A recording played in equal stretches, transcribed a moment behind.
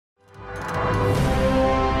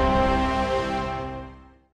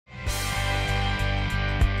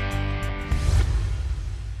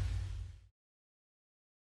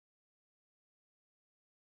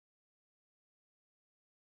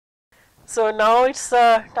So now it's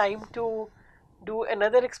time to do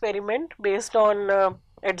another experiment based on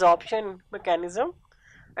adsorption mechanism,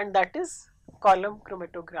 and that is column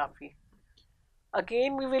chromatography.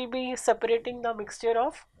 Again we will be separating the mixture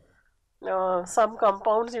of some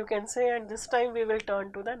compounds, you can say, and this time we will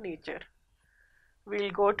turn to the nature. We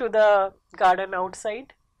will go to the garden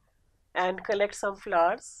outside and collect some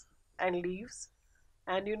flowers and leaves,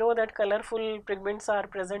 and you know that colorful pigments are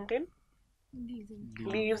present in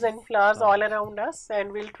leaves and flowers all around us,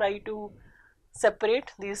 and we'll try to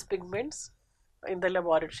separate these pigments in the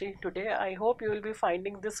laboratory today. I hope you will be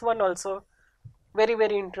finding this one also very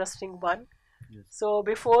interesting one. Yes. So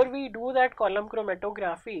before we do that column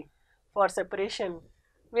chromatography for separation,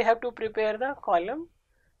 we have to prepare the column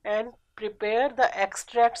and prepare the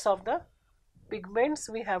extracts of the pigments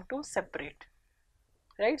we have to separate,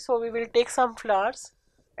 right? So we will take some flowers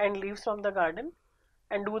and leaves from the garden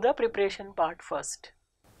and do the preparation part first.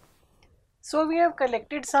 So we have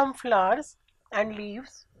collected some flowers and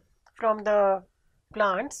leaves from the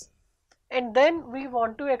plants, and then we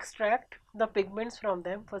want to extract the pigments from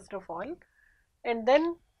them first of all, and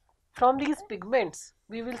then from these pigments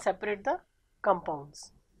we will separate the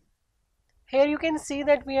compounds. Here you can see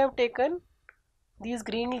that we have taken these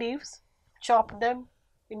green leaves, chopped them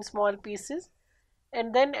in small pieces,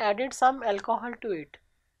 and then added some alcohol to it,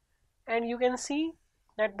 and you can see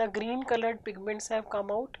that the green colored pigments have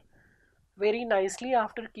come out very nicely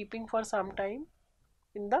after keeping for some time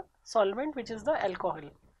in the solvent, which is the alcohol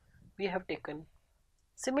we have taken.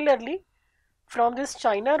 Similarly, from this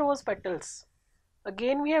China rose petals,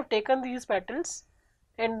 again we have taken these petals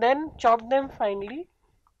and then chopped them finely,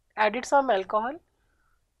 added some alcohol,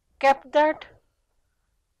 kept that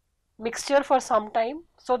mixture for some time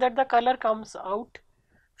so that the color comes out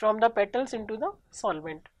from the petals into the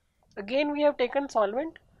solvent. Again we have taken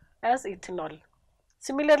solvent as ethanol.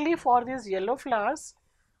 Similarly, for these yellow flowers,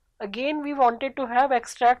 again we wanted to have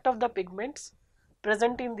extract of the pigments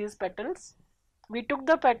present in these petals. We took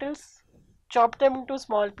the petals, chopped them into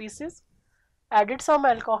small pieces, added some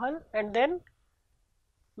alcohol, and then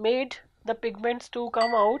made the pigments to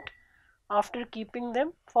come out after keeping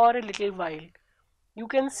them for a little while. You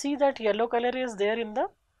can see that yellow color is there in the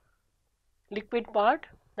liquid part,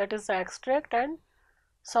 that is the extract, and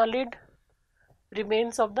solid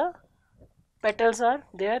remains of the petals are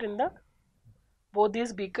there in the both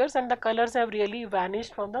these beakers, and the colors have really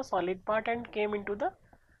vanished from the solid part and came into the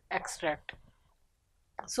extract.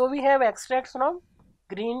 So we have extracts from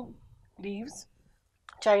green leaves,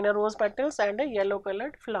 China rose petals, and a yellow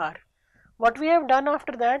colored flower. What we have done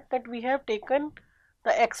after that we have taken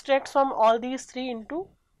the extracts from all these three into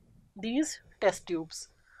these test tubes.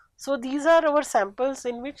 So these are our samples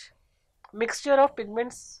in which mixture of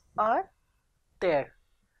pigments are there,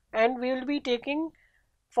 and we will be taking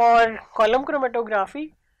for column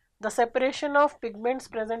chromatography the separation of pigments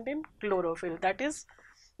present in chlorophyll, that is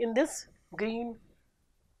in this green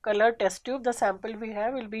color test tube. The sample we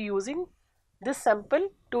have will be using this sample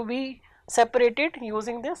to be separated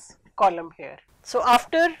using this column here. So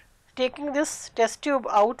after taking this test tube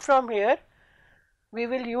out from here, we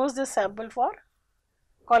will use this sample for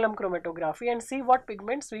column chromatography and see what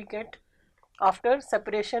pigments we get after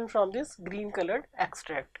separation from this green colored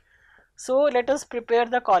extract. So let us prepare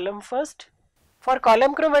the column first. For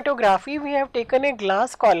column chromatography, we have taken a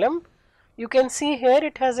glass column. You can see here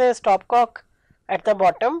it has a stopcock at the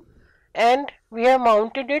bottom, and we have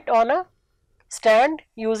mounted it on a stand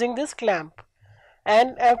using this clamp,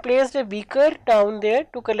 and I have placed a beaker down there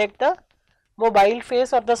to collect the mobile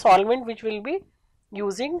phase of the solvent which we will be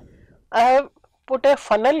using. I have put a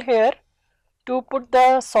funnel here to put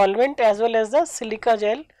the solvent as well as the silica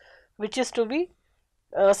gel which is to be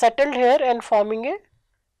settled here and forming a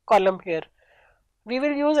column here. We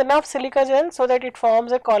will use enough silica gel so that it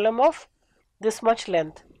forms a column of this much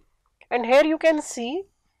length, and here you can see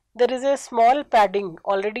there is a small padding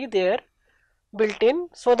already there built in,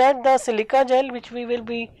 so that the silica gel which we will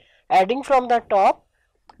be adding from the top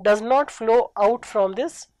does not flow out from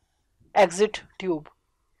this exit tube,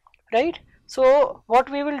 right? So what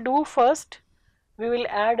we will do first, we will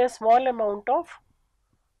add a small amount of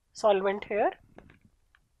solvent here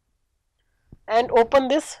and open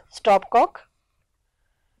this stopcock.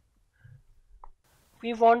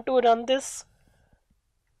 We want to run this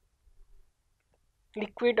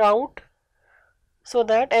liquid out so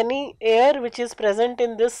that any air which is present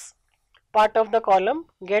in this part of the column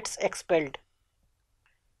gets expelled,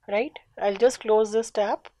 right? I'll just close this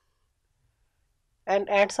tap and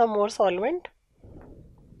add some more solvent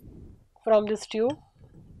from this tube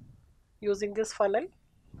using this funnel.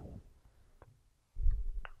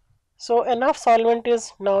 So enough solvent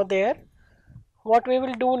is now there. what we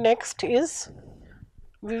will do next is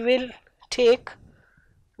we will take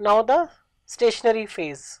now the stationary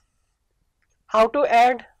phase. How to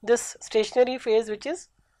add this stationary phase, which is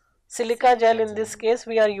silica gel in this case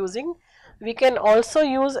we are using. We can also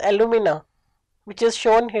use alumina, which is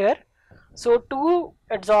shown here. So two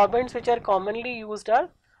adsorbents which are commonly used are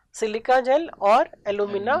silica gel or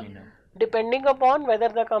alumina, depending upon whether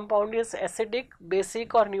the compound is acidic,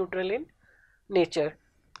 basic or neutral in nature.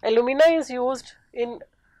 Alumina is used in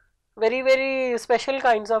very special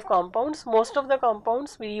kinds of compounds. Most of the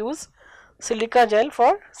compounds we use silica gel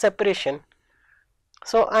for separation.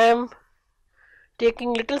 So I am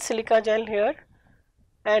taking little silica gel here,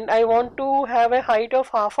 and I want to have a height of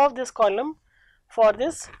half of this column for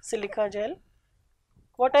this silica gel.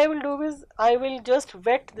 What I will do is I will just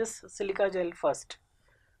wet this silica gel first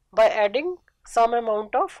by adding some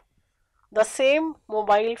amount of the same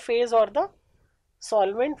mobile phase or the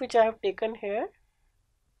solvent which I have taken here.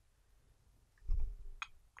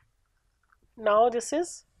 Now this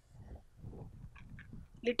is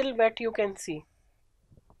little wet, you can see.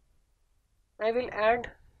 I will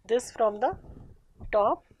add this from the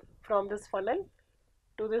top, from this funnel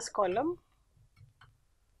to this column.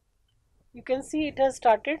 You can see it has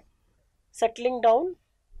started settling down.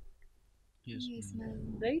 Yes,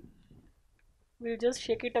 Right? We'll just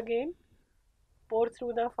shake it again, pour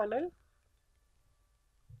through the funnel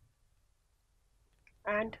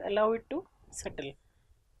and allow it to settle.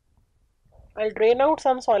 I'll drain out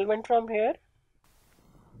some solvent from here.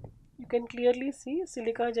 You can clearly see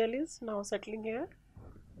silica gel is now settling here.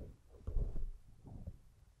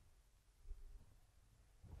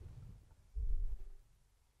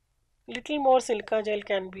 Little more silica gel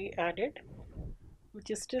can be added, which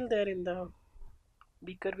is still there in the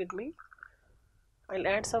beaker with me. I'll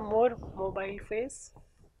add some more mobile phase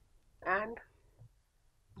and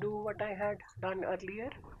do what I had done earlier.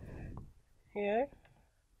 Here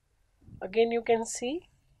again you can see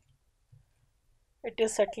it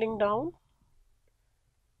is settling down.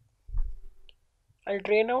 I'll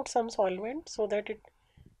drain out some solvent so that it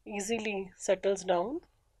easily settles down.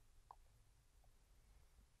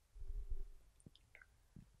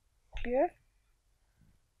 Clear?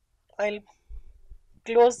 I'll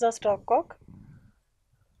close the stopcock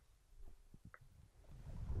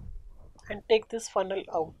and take this funnel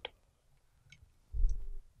out.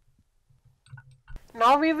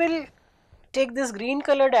 Now we will take this green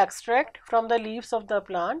colored extract from the leaves of the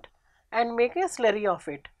plant and make a slurry of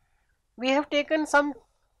it. We have taken some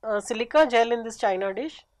silica gel in this china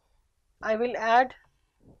dish. I will add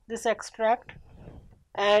this extract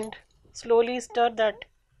and slowly stir that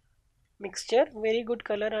mixture. Very good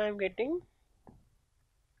color I am getting.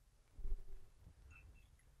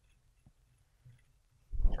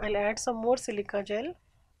 I'll add some more silica gel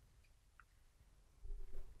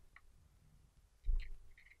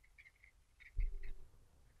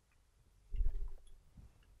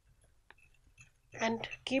and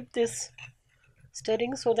keep this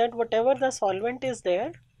stirring so that whatever the solvent is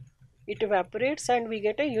there, it evaporates and we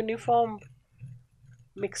get a uniform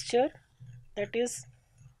mixture, that is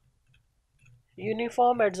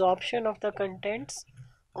uniform adsorption of the contents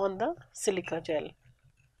on the silica gel.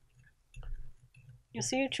 You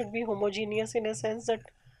see, it should be homogeneous in a sense that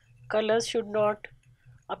colors should not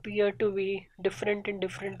appear to be different in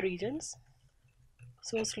different regions.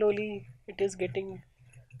 So slowly it is getting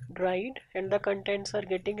dried and the contents are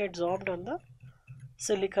getting adsorbed on the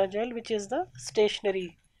silica gel, which is the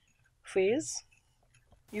stationary phase.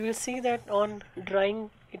 You will see that on drying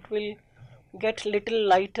it will get little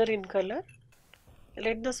lighter in color.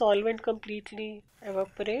 Let the solvent completely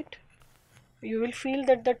evaporate. You will feel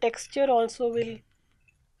that the texture also will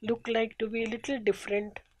look like to be a little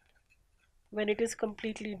different when it is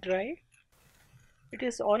completely dry. It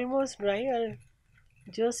is almost dry. I'll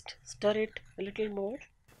just stir it a little more.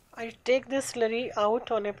 I'll take this slurry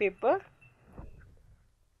out on a paper.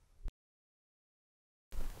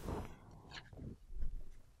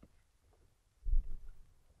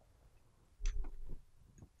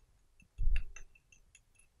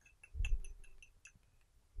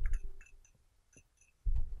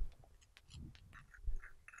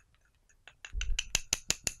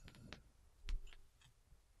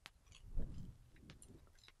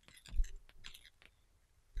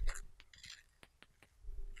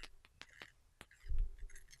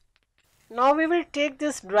 Now we will take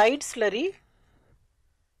this dried slurry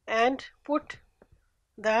and put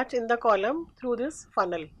that in the column through this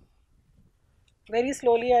funnel. Very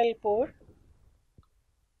slowly I'll pour.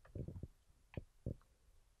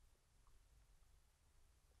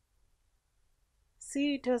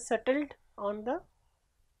 See, it has settled on the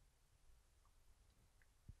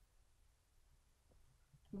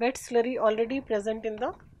wet slurry already present in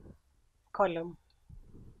the column.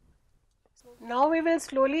 Now we will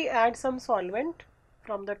slowly add some solvent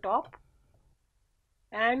from the top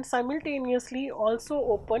and simultaneously also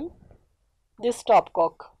open this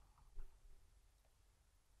stopcock.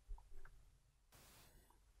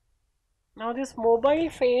 Now this mobile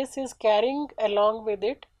phase is carrying along with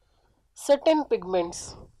it certain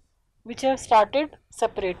pigments which have started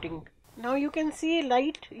separating. Now you can see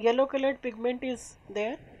light yellow colored pigment is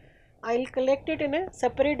there. I'll collect it in a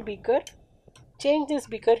separate beaker. Change this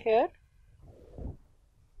beaker here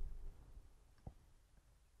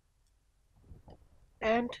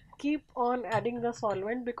and keep on adding the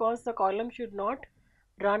solvent because the column should not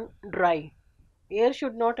run dry. Air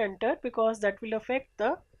should not enter because that will affect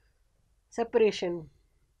the separation.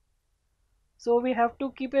 So we have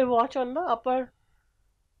to keep a watch on the upper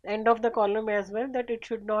end of the column as well, that it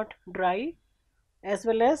should not dry, as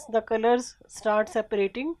well as the colors start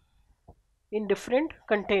separating in different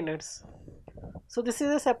containers. So this is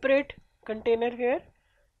a separate container here.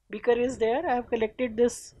 Beaker is there. I have collected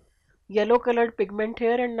this yellow colored pigment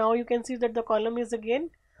here, and now you can see that the column is again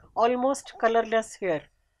almost colorless here,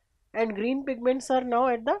 and green pigments are now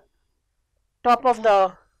at the top of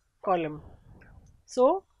the column.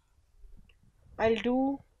 So I'll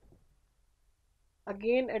do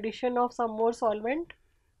again addition of some more solvent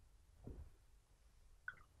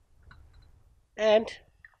and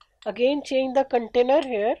again change the container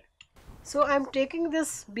here. So I am taking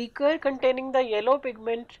this beaker containing the yellow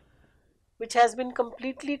pigment which has been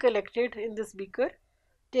completely collected in this beaker,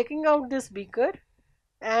 taking out this beaker,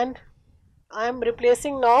 and I am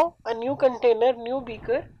replacing now a new container, new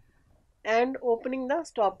beaker, and opening the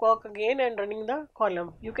stopcock again and running the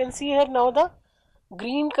column. You can see here now the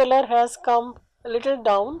green color has come a little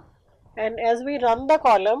down, and as we run the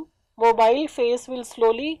column, mobile phase will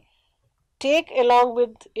slowly take along with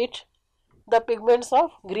it the pigments of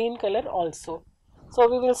green color also. So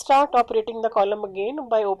we will start operating the column again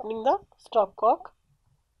by opening the stopcock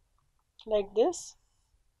like this,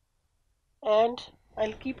 and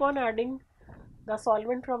I'll keep on adding the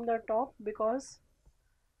solvent from the top because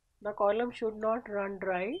the column should not run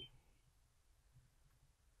dry.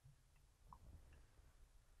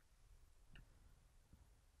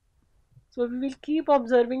 So we will keep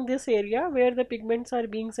observing this area where the pigments are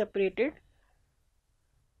being separated.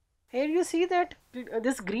 Here you see that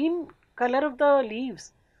this green color of the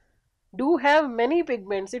leaves do have many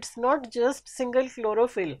pigments. It's not just single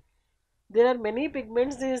chlorophyll. There are many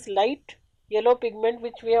pigments. This light yellow pigment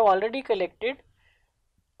which we have already collected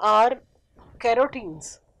are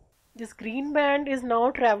carotenes. This green band is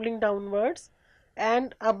now traveling downwards,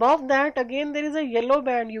 and above that again there is a yellow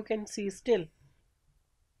band you can see still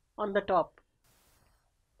on the top.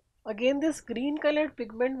 Again this green colored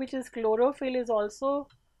pigment which is chlorophyll is also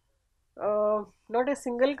not a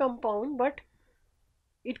single compound, but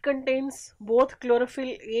it contains both chlorophyll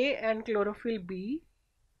A and chlorophyll B,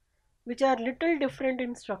 which are little different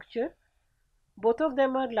in structure. Both of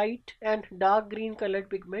them are light and dark green colored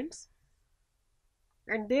pigments,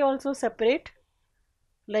 and they also separate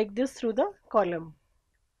like this through the column.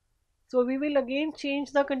 So we will again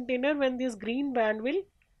change the container when this green band will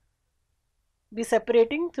be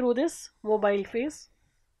separating through this mobile phase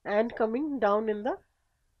and coming down in the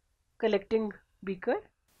collecting beaker.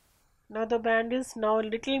 Now the band is now a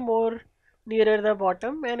little more nearer the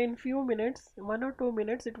bottom, and in few minutes, 1 or 2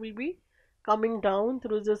 minutes, it will be coming down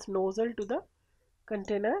through this nozzle to the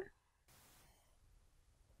container.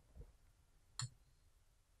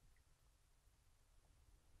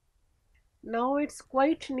 Now it's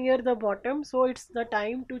quite near the bottom, so it's the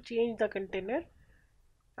time to change the container.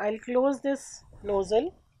 I'll close this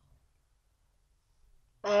nozzle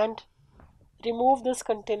and remove this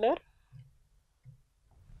container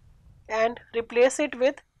and replace it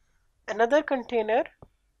with another container,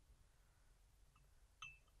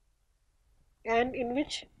 and in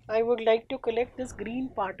which I would like to collect this green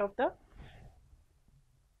part of the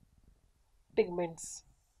pigments.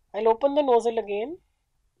 I'll open the nozzle again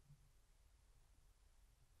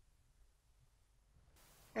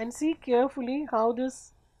and see carefully how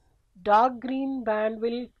this dark green band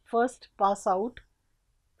will first pass out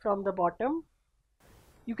from the bottom.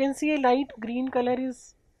 You can see a light green color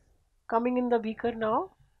is coming in the beaker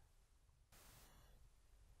now.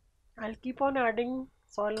 I'll keep on adding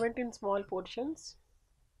solvent in small portions.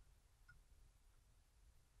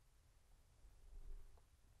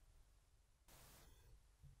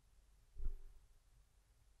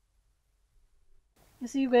 You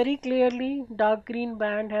see very clearly dark green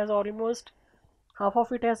band has almost half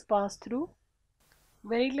of it has passed through.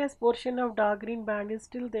 Very less portion of dark green band is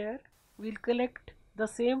still there. We'll collect the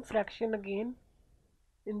same fraction again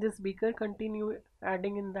in this beaker, continue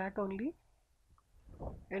adding in that only,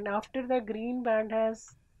 and after the green band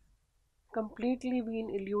has completely been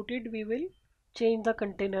eluted, we will change the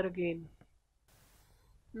container again.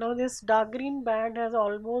 Now this dark green band has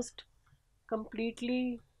almost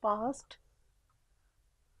completely passed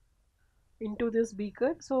into this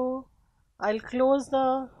beaker, so I'll close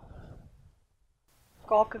the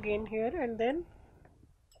cork again here and then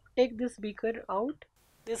take this beaker out.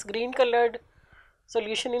 This green colored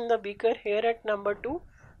solution in the beaker here at number 2,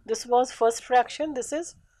 this was first fraction, this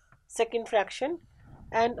is second fraction,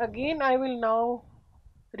 and again I will now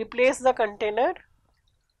replace the container,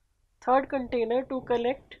 third container, to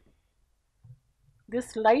collect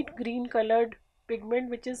this light green colored pigment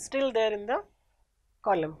which is still there in the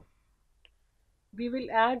column. We will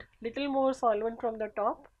add little more solvent from the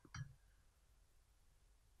top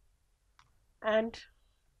and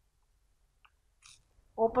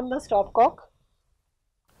open the stopcock.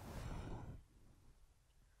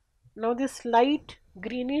 Now this light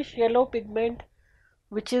greenish yellow pigment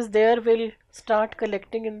which is there will start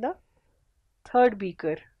collecting in the third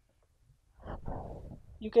beaker.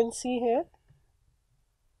 You can see here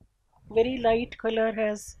very light color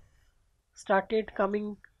has started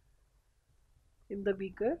coming in the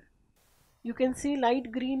beaker. You can see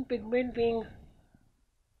light green pigment being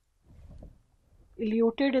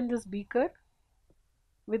eluted in this beaker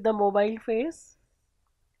with the mobile phase,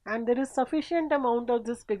 and there is sufficient amount of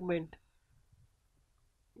this pigment,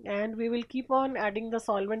 and we will keep on adding the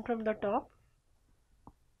solvent from the top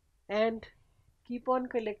and keep on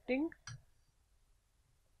collecting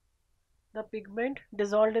the pigment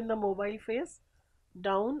dissolved in the mobile phase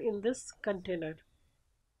down in this container.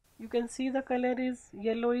 You can see the color is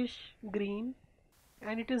yellowish green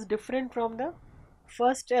and it is different from the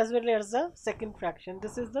first as well as the second fraction.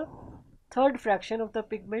 This is the third fraction of the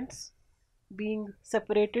pigments being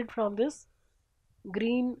separated from this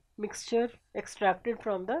green mixture extracted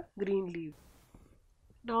from the green leaf.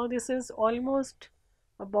 Now this is almost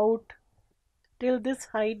about till this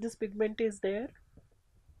height this pigment is there.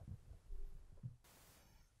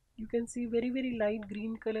 You can see very light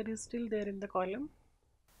green color is still there in the column.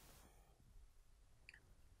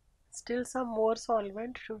 Still some more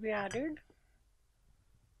solvent should be added.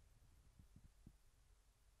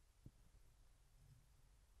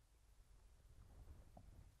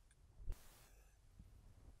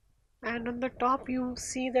 And on the top you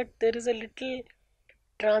see that there is a little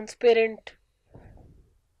transparent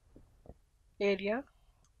area.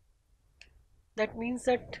 That means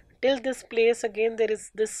that till this place again there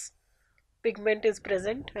is this pigment is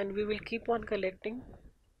present, and we will keep on collecting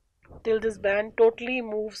till this band totally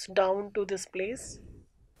moves down to this place.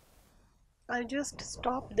 I'll just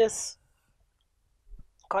stop this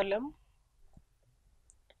column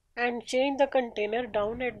and change the container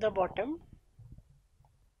down at the bottom.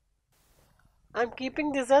 I'm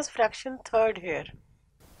keeping this as fraction third here.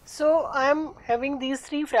 So I am having these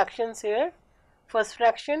three fractions here, first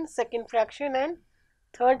fraction, second fraction and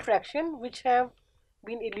third fraction, which have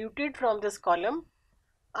been eluted from this column.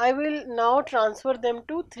 I will now transfer them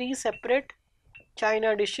to three separate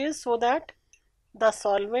china dishes so that the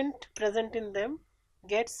solvent present in them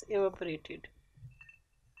gets evaporated.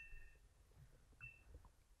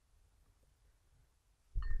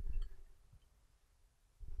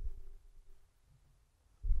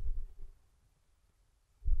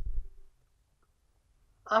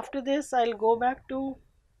 After this, I'll go back to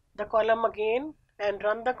the column again and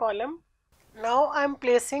run the column. Now I'm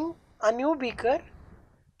placing a new beaker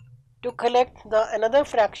to collect the another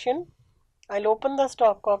fraction. I'll open the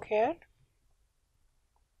stopcock here,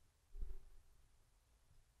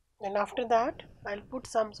 and after that I'll put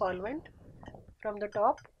some solvent from the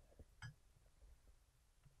top.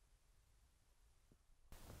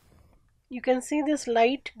 You can see this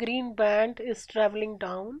light green band is traveling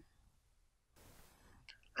down,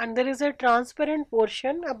 and there is a transparent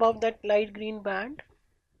portion above that light green band.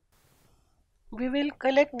 We will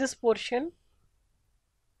collect this portion,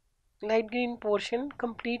 light green portion,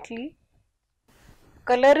 completely.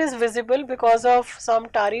 Color is visible because of some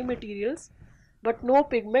tarry materials, but no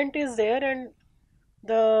pigment is there, and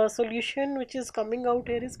the solution which is coming out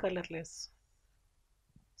here is colorless.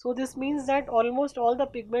 So this means that almost all the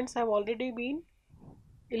pigments have already been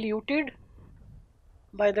eluted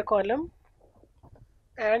by the column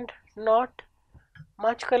and not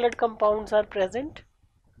much colored compounds are present.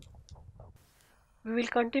 We will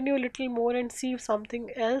continue a little more and see if something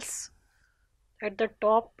else at the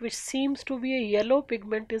top which seems to be a yellow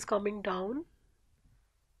pigment is coming down.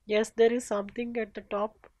 Yes, there is something at the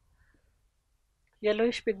top.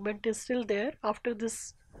 yellowish pigment is still there after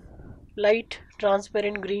this light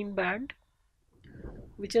transparent green band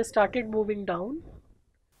which has started moving down.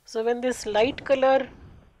 So when this light color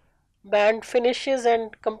band finishes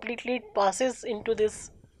and completely passes into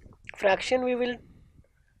this fraction, we will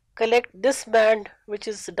collect this band which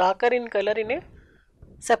is darker in color in a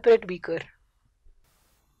separate beaker.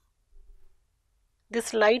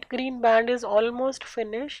 This light green band is almost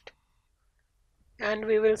finished and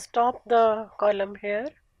we will stop the column here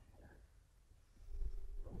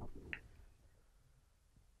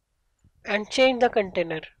and change the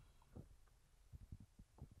container.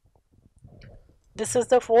 This is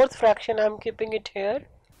the fourth fraction, I am keeping it here.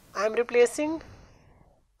 I am replacing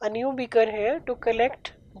a new beaker here to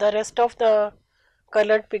collect the rest of the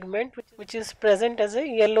colored pigment which is present as a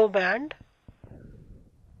yellow band.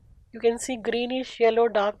 You can see greenish yellow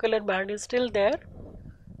dark color band is still there.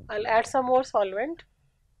 I'll add some more solvent.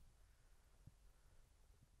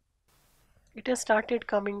 It has started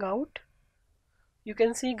coming out. You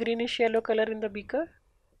can see greenish yellow color in the beaker.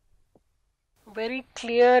 Very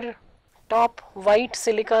clear top white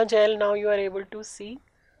silica gel now you are able to see,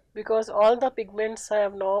 because all the pigments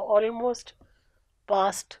have now almost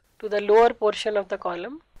passed to the lower portion of the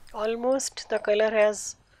column. Almost the color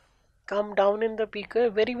has come down in the beaker.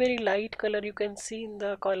 Very light color you can see in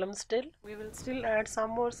the column still. We will still add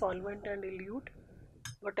some more solvent and dilute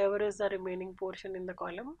whatever is the remaining portion in the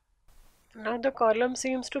column. Now the column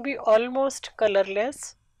seems to be almost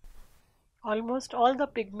colorless. Almost all the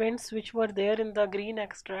pigments which were there in the green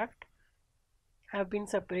extract have been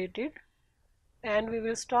separated, and we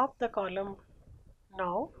will stop the column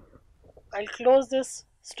now. I'll close this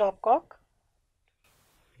stopcock,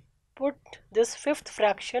 put this fifth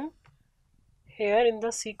fraction here in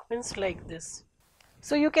the sequence like this.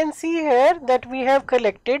 So you can see here that we have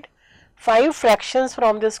collected 5 fractions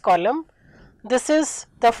from this column. This is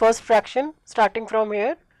the first fraction starting from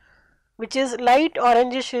here, which is light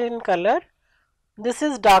orangish in color. This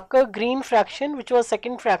is darker green fraction, which was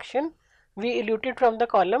second fraction we eluted from the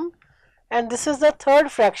column, and this is the third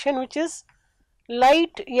fraction which is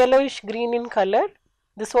light yellowish green in color.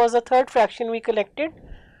 This was the third fraction we collected.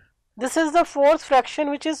 This is the fourth fraction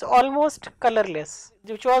which is almost colorless,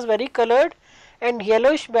 which was very colored, and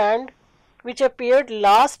yellowish band which appeared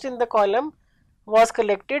last in the column was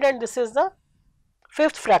collected, and this is the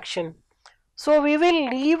fifth fraction. So we will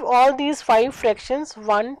leave all these 5 fractions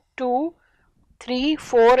 1, 2, 3,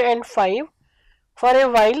 4 and 5 for a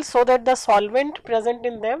while so that the solvent present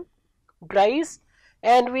in them dries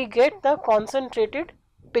and we get the concentrated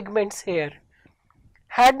pigments here.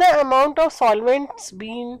 Had the amount of solvents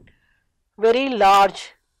been very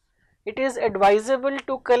large, it is advisable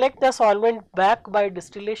to collect the solvent back by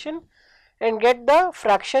distillation and get the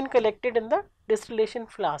fraction collected in the distillation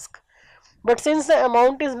flask. But since the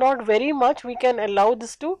amount is not very much, we can allow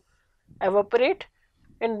this to evaporate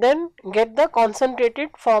and then get the concentrated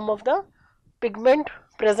form of the pigment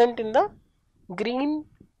present in the green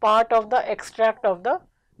part of the extract of the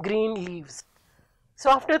green leaves.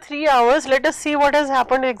 So after 3 hours, let us see what has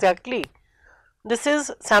happened exactly. This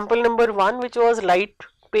is sample number 1, which was light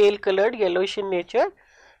pale colored yellowish in nature.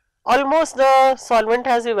 Almost the solvent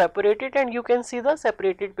has evaporated and you can see the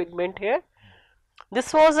separated pigment here.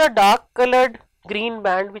 This was a dark colored green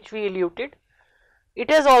band which we eluted.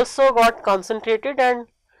 It has also got concentrated, and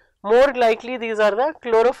more likely these are the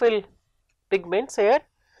chlorophyll pigments here,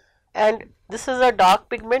 and this is a dark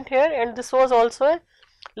pigment here, and this was also a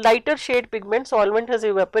lighter shade pigment. Solvent has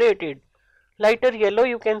evaporated. Lighter yellow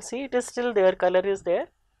you can see, it is still there, color is there,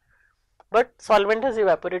 but solvent has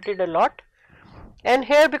evaporated a lot. And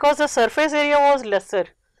here, because the surface area was lesser,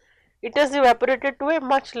 it has evaporated to a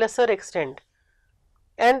much lesser extent.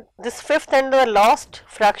 And this fifth and the last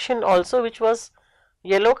fraction also, which was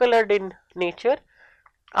yellow colored in nature,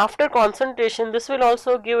 after concentration this will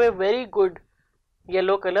also give a very good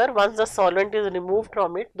yellow color once the solvent is removed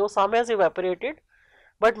from it, though some has evaporated,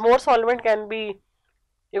 but more solvent can be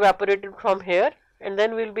evaporated from here, and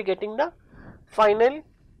then we will be getting the final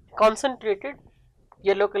concentrated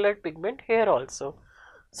yellow colored pigment here also.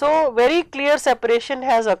 So very clear separation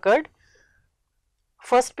has occurred.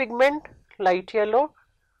 First pigment light yellow,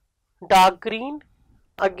 dark green,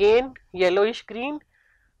 again yellowish green,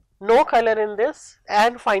 no color in this,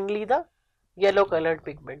 and finally the yellow colored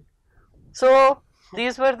pigment. So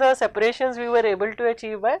these were the separations we were able to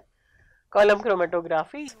achieve by column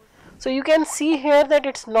chromatography. So you can see here that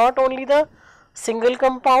it's not only the single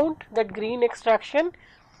compound, that green extraction,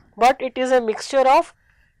 but it is a mixture of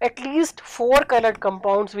at least 4 colored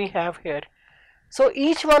compounds we have here. So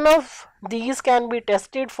each one of these can be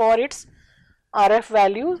tested for its RF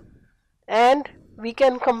value, and we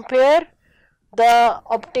can compare the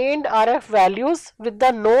obtained RF values with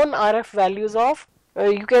the known RF values of,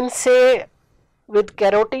 you can say, with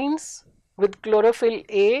carotenes, with chlorophyll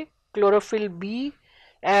A, chlorophyll B,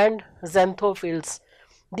 and xanthophylls.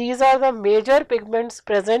 These are the major pigments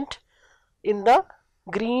present in the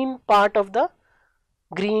green part of the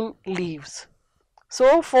green leaves.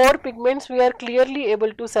 So, 4 pigments we are clearly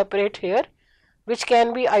able to separate here, which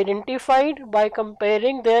can be identified by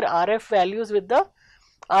comparing their RF values with the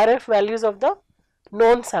RF values of the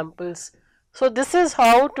known samples. So, this is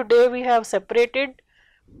how today we have separated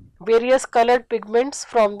various colored pigments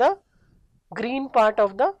from the green part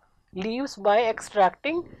of the leaves by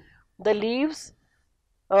extracting the leaves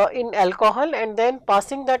in alcohol and then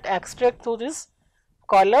passing that extract through this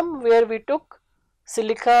column, where we took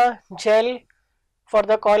silica gel for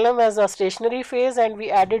the column as a stationary phase and we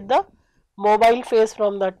added the mobile phase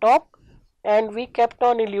from the top, and we kept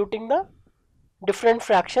on eluting the different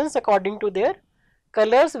fractions according to their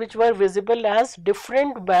colors, which were visible as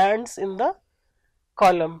different bands in the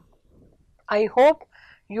column. I hope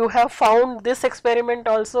you have found this experiment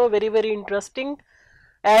also very interesting,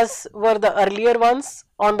 as were the earlier ones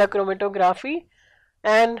on the chromatography,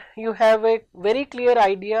 and you have a very clear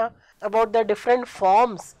idea about the different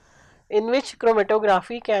forms in which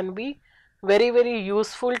chromatography can be very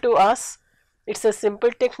useful to us. It's a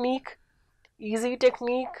simple technique, easy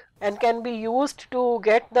technique, and can be used to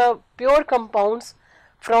get the pure compounds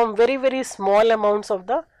from very small amounts of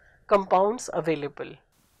the compounds available.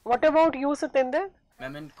 What about you, Satinder?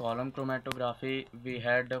 Ma'am, in column chromatography, we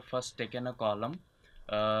had first taken a column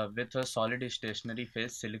with a solid stationary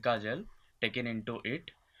phase silica gel taken into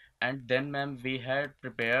it, and then, ma'am, we had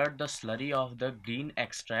prepared the slurry of the green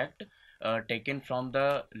extract taken from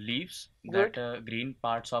the leaves, Good. that green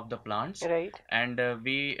parts of the plants, Right. and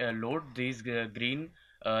we load these green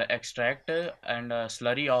extract and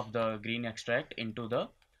slurry of the green extract into the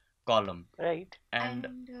column. Right. And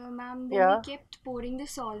Ma'am, then Yeah. we kept pouring the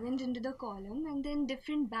solvent into the column, and then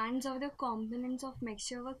different bands of the components of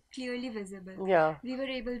mixture were clearly visible. Yeah. We were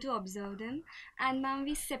able to observe them, and ma'am,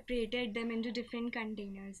 we separated them into different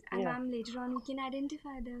containers. And Yeah. ma'am, later on we can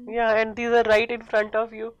identify them. Yeah, and these are right in front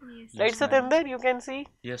of you. Yes, Right, yes, ma'am. Satinder, you can see.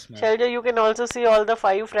 Yes, ma'am. Shailja, you can also see all the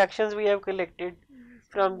 5 fractions we have collected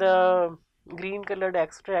yes, from the green colored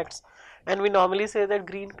extracts. And we normally say that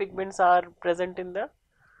green pigments are present in the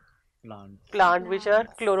plant, which are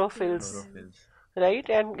plants, chlorophylls, Chlorophylls. right?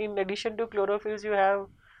 And in addition to chlorophylls, you have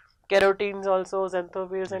carotenes also,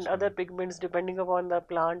 xanthophylls, and Yes, other ma'am. pigments depending upon the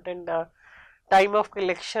plant and the time of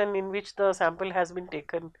collection in which the sample has been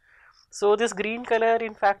taken. So this green color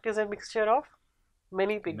in fact is a mixture of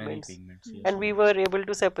many Many pigments, pigments, yes, and we ma'am. were able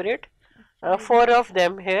to separate five 4 more. of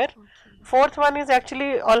them here. Okay. Fourth one is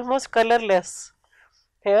actually almost colorless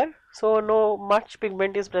here, so no much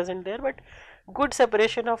pigment is present there, but good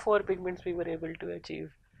separation of 4 pigments we were able to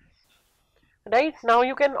achieve. Right, now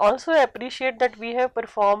you can also appreciate that we have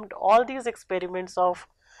performed all these experiments of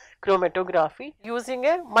chromatography using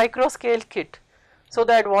a microscale kit. So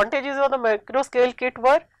the advantages of the microscale kit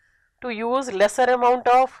were to use lesser amount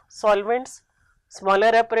of solvents,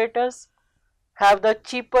 smaller apparatus, have the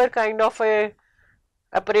cheaper kind of a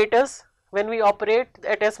apparatus. When we operate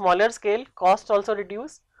at a smaller scale, cost also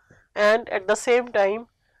reduce, and at the same time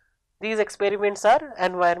these experiments are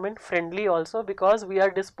environment friendly also, because we are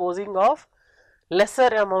disposing of lesser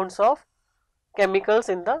amounts of chemicals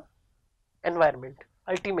in the environment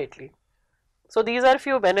ultimately. So these are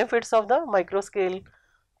few benefits of the microscale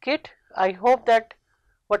kit. I hope that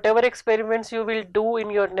whatever experiments you will do in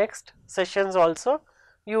your next sessions also,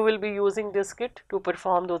 you will be using this kit to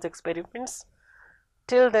perform those experiments.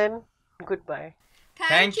 Till then, goodbye. Thank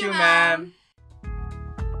Thank you, you, ma'am. ma'am.